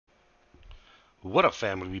What up,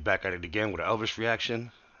 family? We back at it again with an Elvis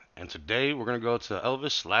reaction. And today we're going to go to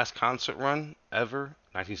Elvis' last concert run ever,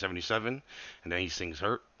 1977. And then he sings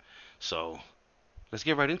Hurt. So let's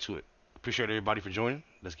get right into it. Appreciate everybody for joining.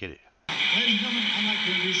 Let's get it. Ladies and gentlemen, I'd like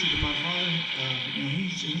to introduce you to my father.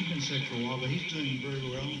 He's been sick for a while, but he's doing very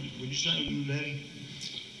well. Would you stand with him, Daddy?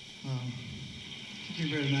 He came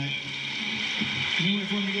here tonight. Can you wait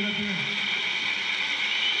for him to get up here?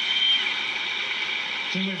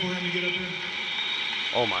 Can you wait for him to get up here?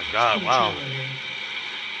 Oh my God, wow. Right here.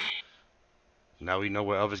 Now we know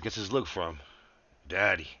where Elvis gets his look from.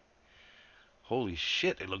 Daddy. Holy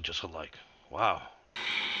shit, they look just alike. Wow.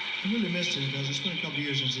 I really missed him because it's been a couple of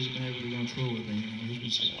years since he's been able to go on tour with me. He's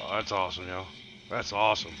been sick. Oh, that's awesome, yo. That's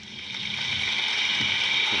awesome.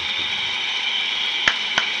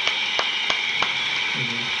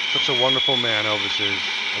 Such a wonderful man Elvis is.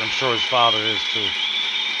 And I'm sure his father is too.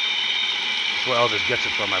 That's where Elvis gets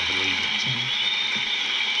it from, I believe.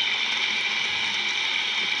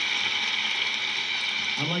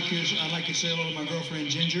 I'd like to say hello to my girlfriend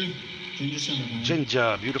Ginger. Ginger Sunderland.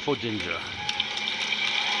 Ginger, beautiful Ginger.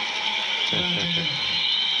 Sit down, Ginger.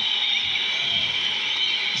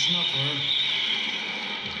 It's enough for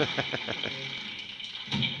her.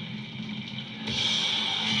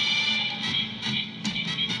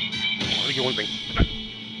 Let me get one thing.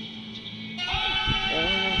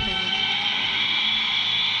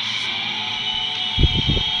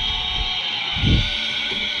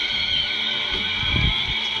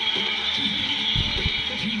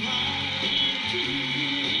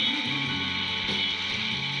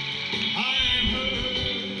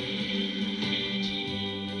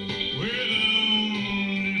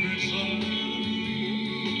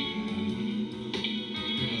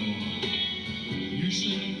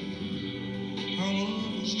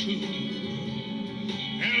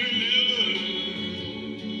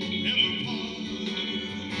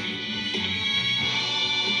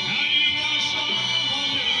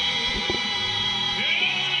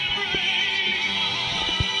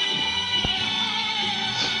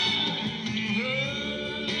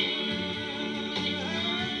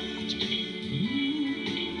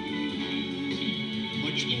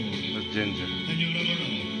 That's Ginger. And you'll never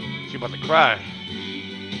know. She about to cry.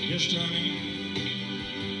 Yes, darling,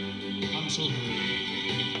 I'm so hurt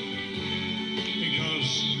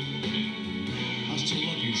because I still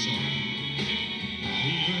love you so.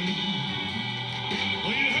 Even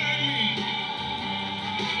though you hurt me,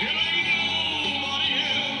 it ain't nobody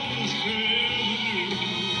else could ever do.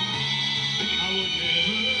 I would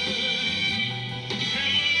never,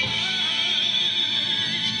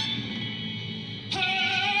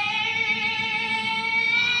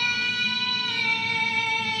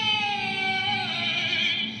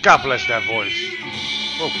 God bless that voice.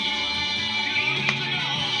 Whoa.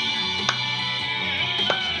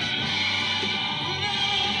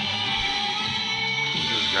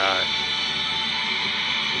 This guy.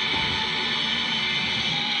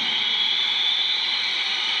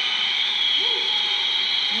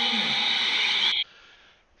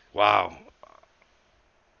 Wow.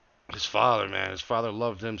 His father, man. His father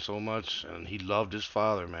loved him so much, and he loved his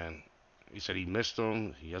father, man. He said he missed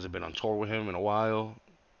him. He hasn't been on tour with him in a while,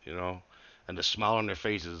 you know. And the smile on their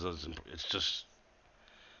faces, it's just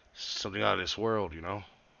something out of this world, you know.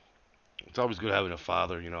 It's always good having a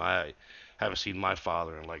father, you know. I haven't seen my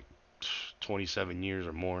father in like 27 years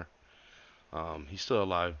or more. He's still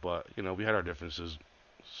alive, but, you know, we had our differences.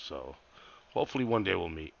 So hopefully one day we'll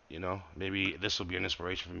meet, you know. Maybe this will be an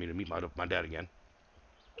inspiration for me to meet my dad again.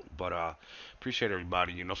 But appreciate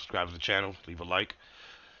everybody, you know. Subscribe to the channel, leave a like.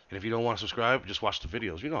 And if you don't want to subscribe, just watch the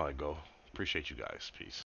videos. You know how I go. Appreciate you guys. Peace.